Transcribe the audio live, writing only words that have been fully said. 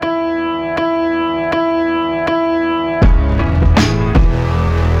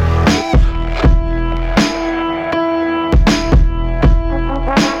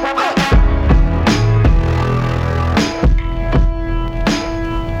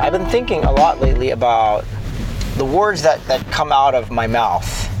I've been thinking a lot lately about the words that come out of my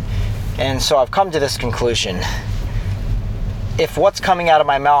mouth. And so I've come to this conclusion. If what's coming out of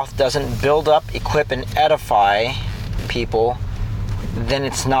my mouth doesn't build up, equip, and edify people, then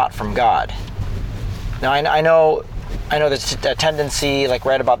it's not from God. Now, I know there's a tendency, like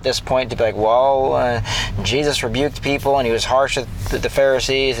right about this point, to be like, well, Jesus rebuked people and he was harsh with the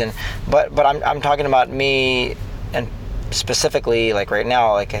Pharisees, but I'm talking about me, and specifically, like right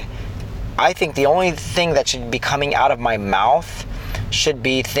now, like I think the only thing that should be coming out of my mouth should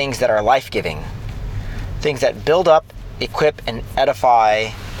be things that are life-giving, things that build up, equip, and edify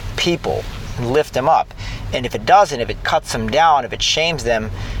people and lift them up. And if it doesn't, if it cuts them down, if it shames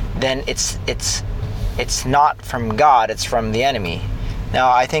them, then it's not from God, it's from the enemy.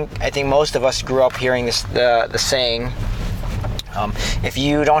 Now, I think most of us grew up hearing this the saying, if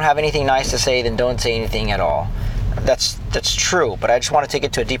you don't have anything nice to say, then don't say anything at all. That's true, but I just want to take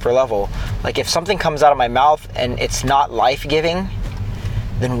it to a deeper level. Like, if something comes out of my mouth and it's not life-giving,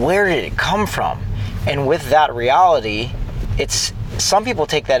 then where did it come from? And with that reality, some people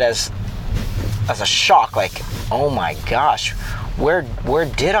take that as a shock, like, oh my gosh, where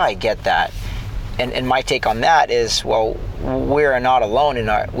did I get that? And my take on that is, well, we're not alone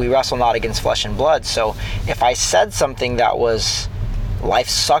we wrestle not against flesh and blood. So if I said something that was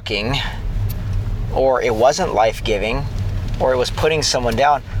life-sucking, or it wasn't life-giving, or it was putting someone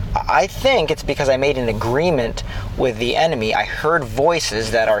down, I think it's because I made an agreement with the enemy. I heard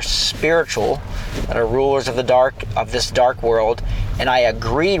voices that are spiritual, that are rulers of this dark world, and I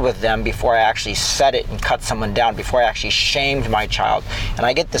agreed with them before I actually said it and cut someone down, before I actually shamed my child. And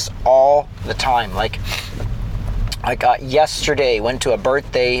I get this all the time. Like yesterday, went to a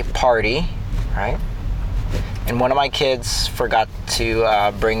birthday party, right? And one of my kids forgot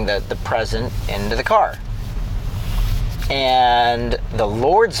to bring the present into the car. And the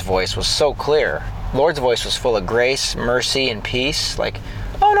Lord's voice was so clear. Lord's voice was full of grace, mercy, and peace. Like,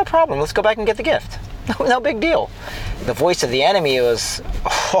 oh, no problem. Let's go back and get the gift. No big deal. The voice of the enemy was,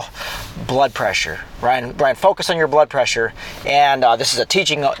 blood pressure. Brian, focus on your blood pressure. And this is a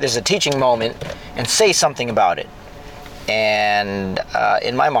teaching moment, and say something about it. And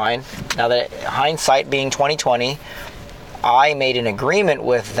in my mind, now that hindsight being 2020, I made an agreement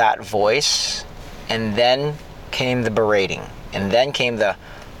with that voice, and then came the berating, and then came the,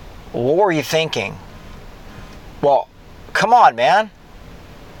 what were you thinking? Well, come on, man.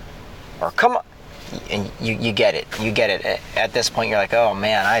 Or come on. And you get it. At this point, you're like, oh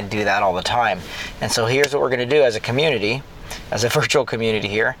man, I do that all the time. And so here's what we're going to do as a community, as a virtual community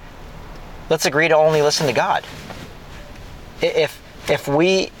here. Let's agree to only listen to God. If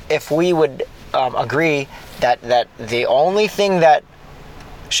we would agree that the only thing that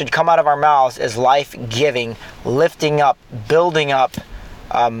should come out of our mouths is life-giving, lifting up, building up,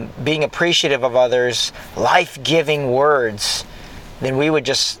 being appreciative of others, life-giving words, then we would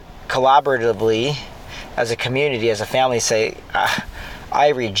just collaboratively, as a community, as a family, say, I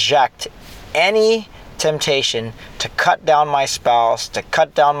reject any temptation to cut down my spouse, to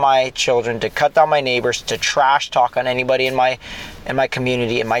cut down my children, to cut down my neighbors, to trash talk on anybody in my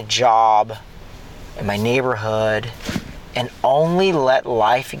community, in my job, in my neighborhood, and only let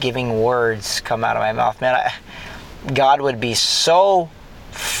life-giving words come out of my mouth. Man, God would be so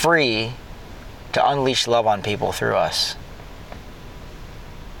free to unleash love on people through us.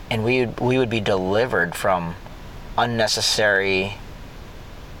 And we would be delivered from unnecessary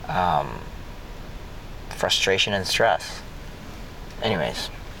frustration and stress. Anyways,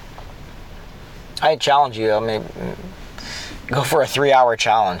 I challenge you, go for a 3-hour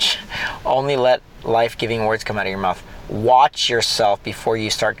challenge. Only let life-giving words come out of your mouth. Watch yourself before you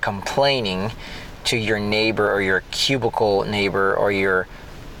start complaining to your neighbor, or your cubicle neighbor, or your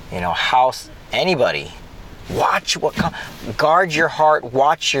house, anybody. Watch guard your heart,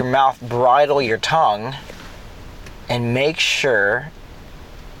 watch your mouth, bridle your tongue, and make sure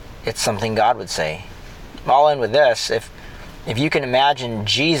it's something God would say. I'll end with this. If you can imagine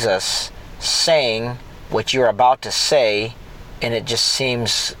Jesus saying what you're about to say, and it just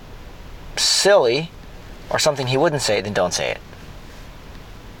seems silly, or something he wouldn't say, then don't say it.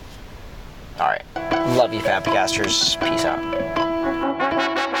 All right. Love you, Fabcasters. Peace out.